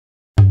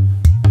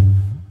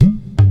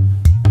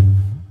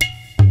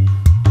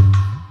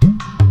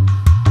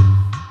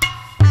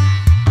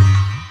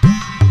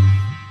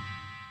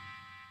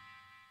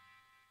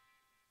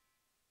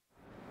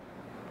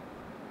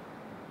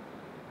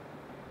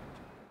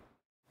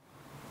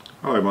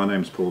Hello, my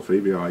name's Paul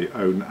Phoebe. I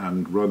own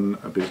and run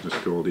a business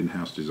called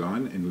In-House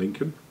Design in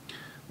Lincoln.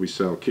 We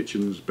sell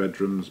kitchens,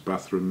 bedrooms,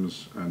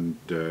 bathrooms and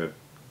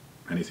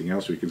anything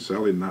else we can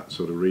sell in that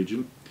sort of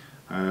region.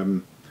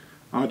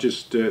 I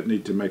just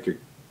need to make a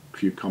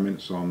few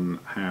comments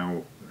on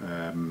how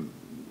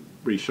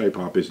we shape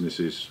our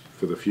businesses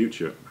for the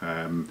future.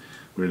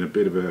 We're in a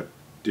bit of a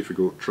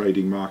difficult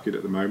trading market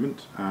at the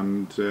moment,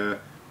 and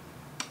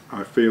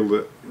I feel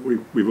that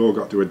we've all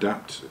got to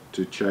adapt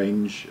to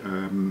change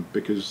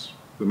because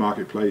the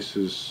marketplace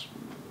has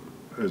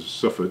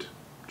suffered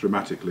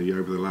dramatically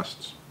over the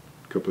last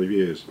couple of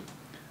years.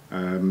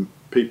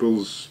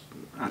 People's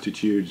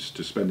attitudes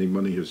to spending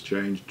money has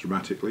changed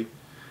dramatically,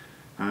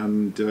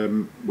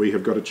 and we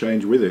have got to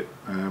change with it.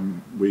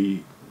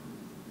 We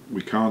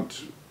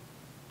can't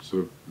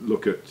sort of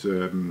look at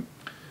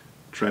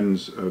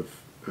trends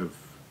of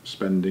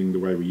spending the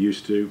way we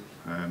used to.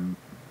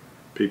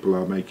 People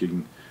are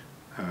making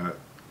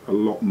a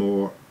lot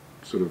more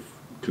sort of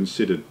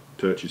considered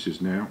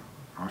purchases now.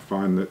 I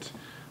find that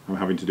I'm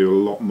having to do a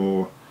lot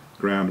more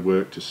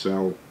groundwork to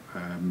sell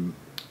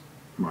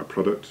my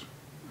product.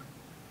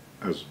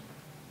 As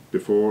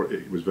before,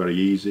 it was very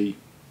easy.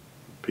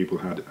 People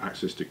had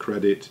access to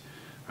credit.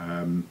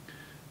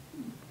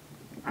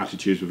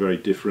 Attitudes were very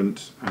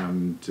different,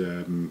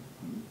 and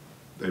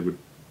they would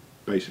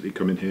basically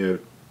come in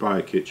here, buy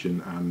a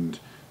kitchen and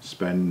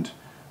spend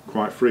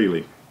quite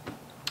freely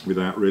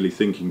without really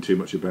thinking too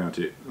much about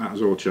it. That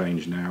has all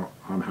changed now.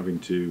 I'm having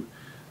to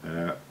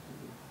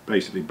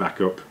basically back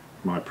up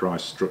my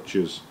price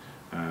structures,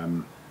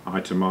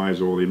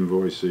 itemise all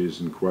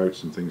invoices and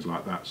quotes and things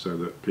like that, so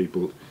that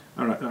people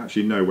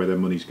actually know where their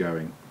money's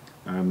going.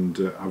 And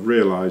I've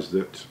realised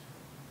that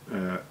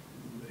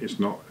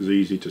it's not as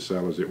easy to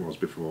sell as it was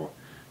before.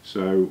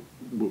 So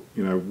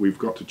we've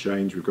got to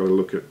change. We've got to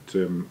look at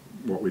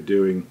what we're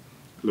doing,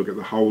 look at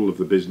the whole of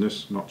the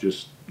business, not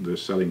just the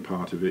selling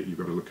part of it. You've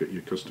got to look at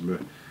your customer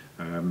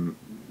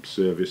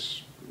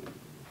service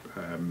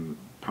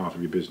part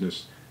of your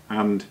business,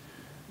 and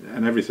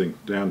everything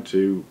down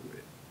to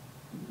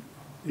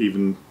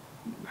even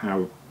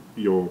how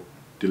your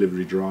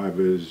delivery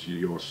drivers,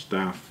 your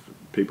staff,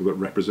 people that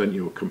represent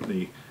your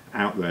company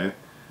out there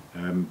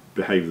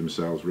behave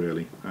themselves,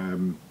 really.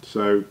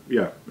 So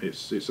yeah,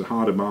 it's a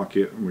harder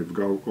market, and we've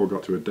all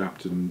got to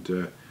adapt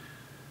and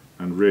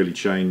really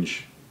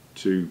change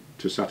to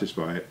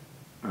satisfy it.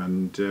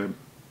 And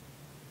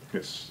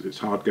it's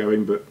hard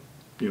going, but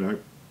the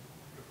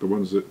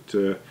ones that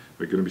are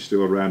going to be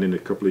still around in a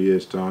couple of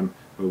years' time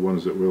are the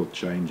ones that will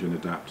change and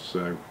adapt.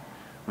 So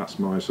that's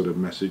my sort of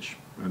message,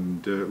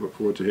 and look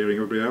forward to hearing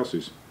everybody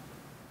else's.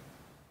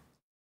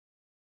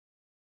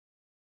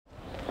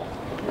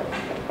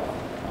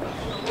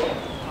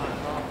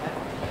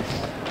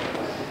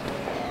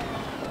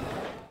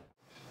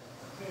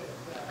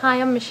 Hi,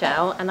 I'm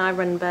Michelle and I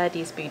run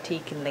Birdie's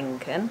Boutique in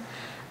Lincoln.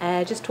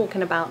 Just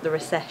talking about the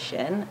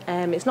recession,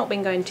 it's not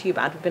been going too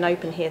bad. We've been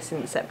open here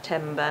since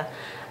September,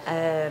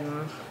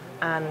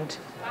 and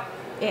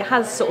it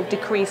has sort of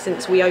decreased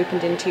since we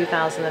opened in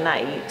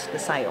 2008, the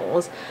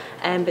sales,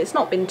 but it's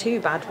not been too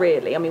bad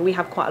really. I mean, we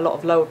have quite a lot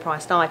of lower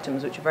priced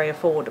items which are very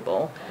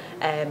affordable,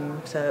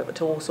 so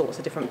to all sorts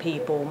of different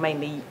people,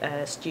 mainly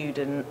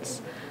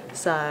students.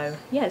 So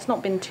yeah, it's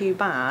not been too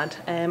bad.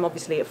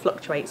 Obviously it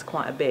fluctuates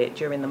quite a bit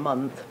during the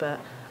month,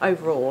 but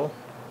overall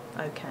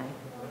okay.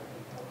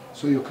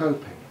 So you're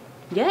coping?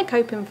 Yeah,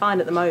 coping fine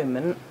at the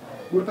moment.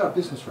 What about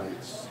business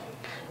rates?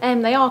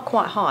 They are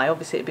quite high.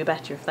 Obviously it'd be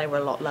better if they were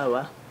a lot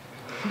lower.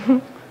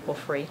 Or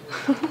free.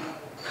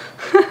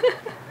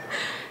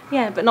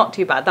 Yeah, but not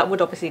too bad. That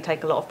would obviously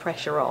take a lot of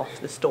pressure off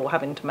the store,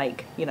 having to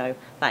make, that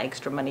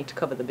extra money to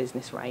cover the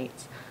business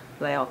rates.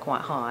 They are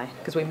quite high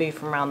because we moved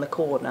from around the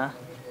corner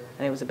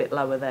and it was a bit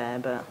lower there,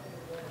 but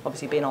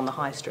obviously being on the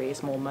high street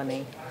is more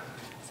money.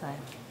 So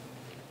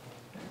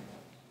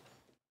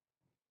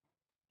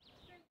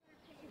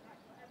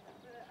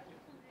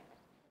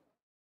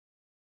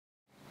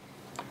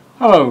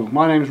Hello,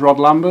 my name's Rod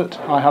Lambert.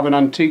 I have an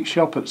antique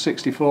shop at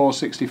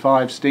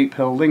 6465 Steep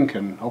Hill,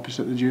 Lincoln,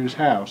 opposite the Jew's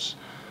house.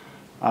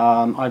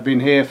 I've been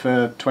here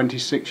for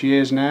 26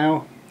 years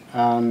now,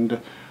 and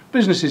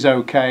business is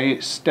okay,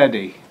 it's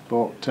steady,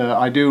 but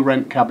I do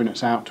rent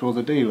cabinets out to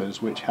other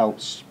dealers, which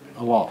helps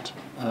a lot.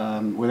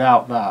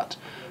 Without that,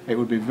 it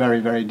would be very,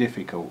 very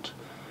difficult.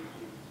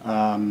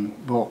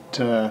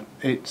 The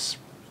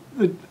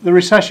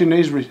recession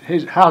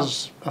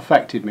has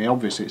affected me.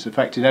 Obviously it's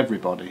affected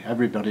everybody.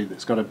 Everybody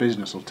that's got a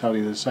business will tell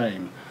you the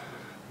same.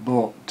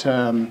 But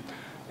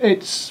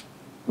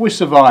we're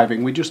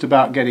surviving, we're just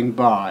about getting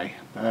by.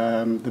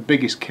 The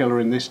biggest killer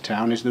in this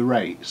town is the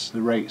rates.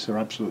 The rates are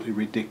absolutely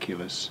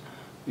ridiculous.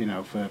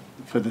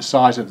 For the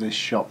size of this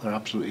shop, they're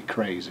absolutely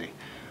crazy.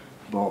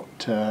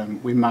 But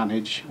we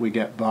manage, we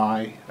get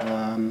by.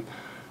 And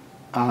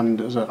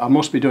I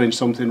must be doing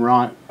something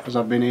right, as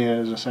I've been here,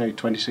 as I say,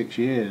 26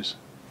 years.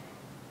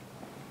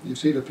 You've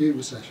seen a few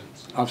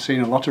recessions. I've seen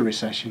a lot of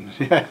recessions,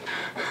 yeah.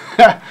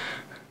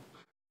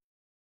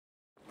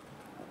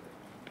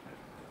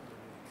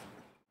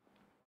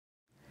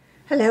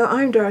 Hello,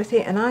 I'm Dorothy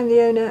and I'm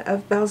the owner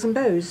of Bells and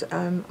Bows.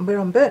 We're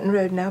on Burton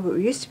Road now, but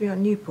we used to be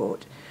on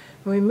Newport.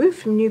 And we moved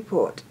from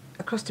Newport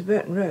across to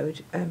Burton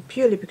Road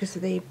purely because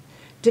of the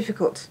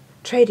difficult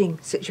trading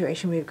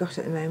situation we've got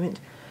at the moment.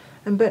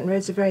 And Burton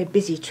Road's a very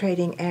busy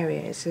trading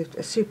area. It's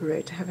a super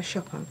road to have a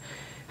shop on.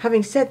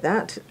 Having said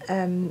that,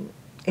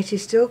 it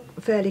is still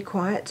fairly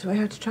quiet, so we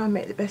have to try and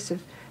make the best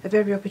of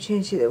every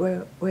opportunity that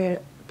we're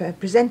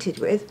presented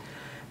with.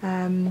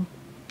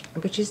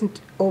 Which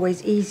isn't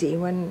always easy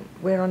when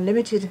we're on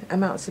limited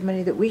amounts of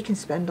money that we can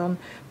spend on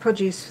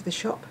produce for the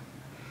shop.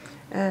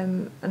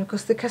 And of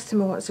course the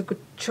customer wants a good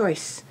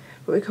choice,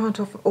 but we can't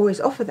always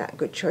offer that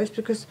good choice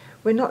because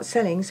we're not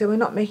selling, so we're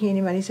not making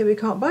any money, so we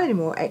can't buy any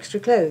more extra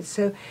clothes.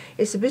 So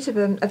it's a bit of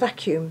a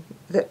vacuum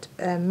that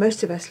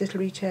most of us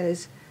little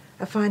retailers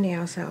are finding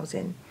ourselves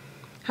in.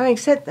 Having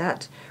said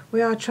that,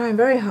 we are trying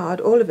very hard,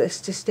 all of us,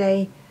 to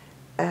stay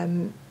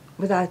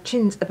with our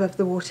chins above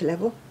the water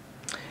level.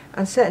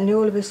 And certainly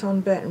all of us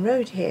on Burton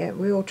Road here,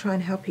 we all try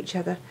and help each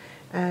other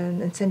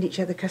and send each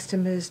other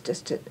customers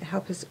just to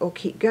help us all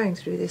keep going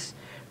through this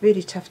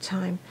really tough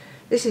time.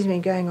 This has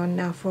been going on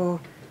now for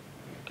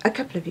a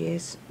couple of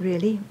years,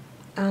 really.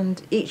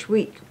 And each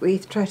week we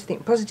try to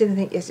think positive and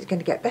think, yes, it's going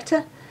to get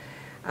better.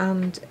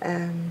 And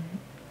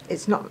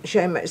it's not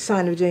showing much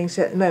sign of doing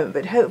so at the moment,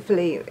 but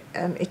hopefully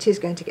it is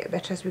going to get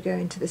better as we go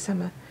into the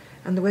summer.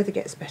 And the weather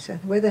gets better.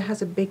 The weather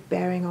has a big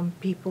bearing on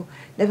people,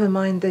 never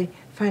mind the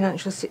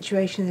financial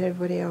situation that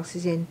everybody else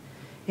is in.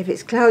 If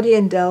it's cloudy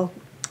and dull,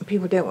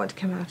 people don't want to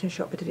come out and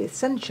shop, but if it's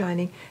sun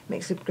shining, it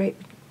makes a great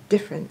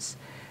lot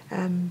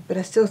but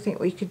I still think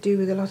we could do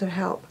with a lot of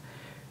help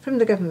from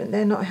the government.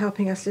 They're not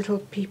helping us little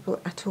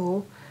people at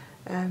all.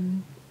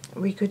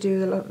 We could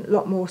do a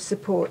lot more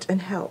support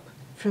and help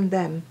from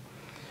them.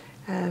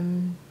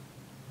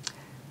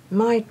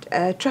 My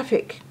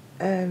traffic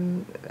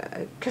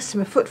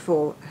customer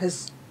footfall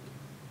has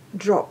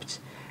dropped.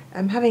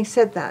 Having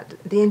said that,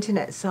 the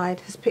internet side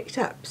has picked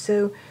up,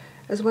 so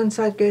as one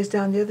side goes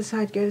down, the other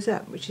side goes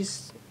up, which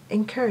is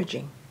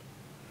encouraging.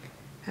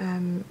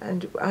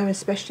 And I'm a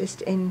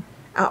specialist in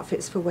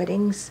outfits for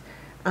weddings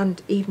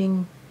and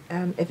evening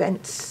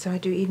events, so I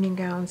do evening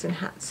gowns and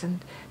hats, and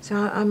so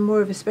I'm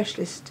more of a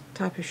specialist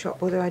type of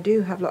shop, although I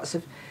do have lots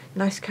of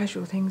nice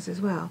casual things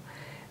as well.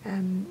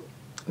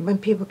 When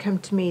people come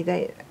to me,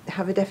 they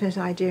have a definite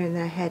idea in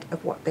their head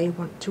of what they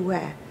want to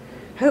wear.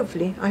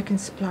 Hopefully I can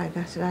supply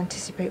that and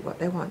anticipate what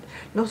they want.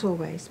 Not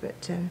always,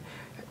 but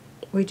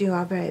we do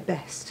our very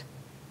best.